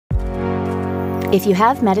If you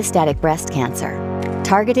have metastatic breast cancer,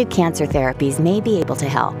 targeted cancer therapies may be able to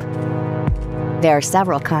help. There are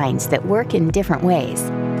several kinds that work in different ways.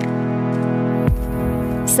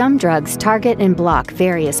 Some drugs target and block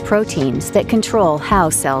various proteins that control how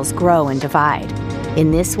cells grow and divide.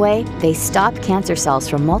 In this way, they stop cancer cells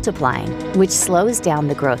from multiplying, which slows down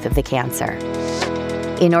the growth of the cancer.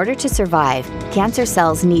 In order to survive, cancer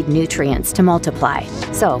cells need nutrients to multiply,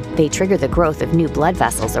 so they trigger the growth of new blood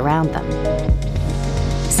vessels around them.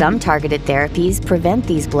 Some targeted therapies prevent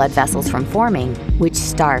these blood vessels from forming, which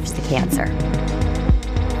starves the cancer.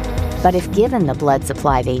 But if given the blood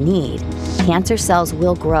supply they need, cancer cells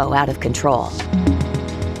will grow out of control.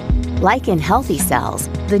 Like in healthy cells,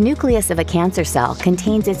 the nucleus of a cancer cell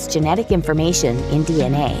contains its genetic information in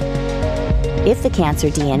DNA. If the cancer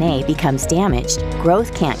DNA becomes damaged,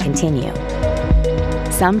 growth can't continue.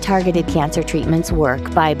 Some targeted cancer treatments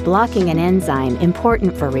work by blocking an enzyme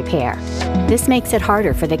important for repair. This makes it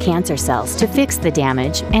harder for the cancer cells to fix the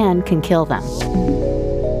damage and can kill them.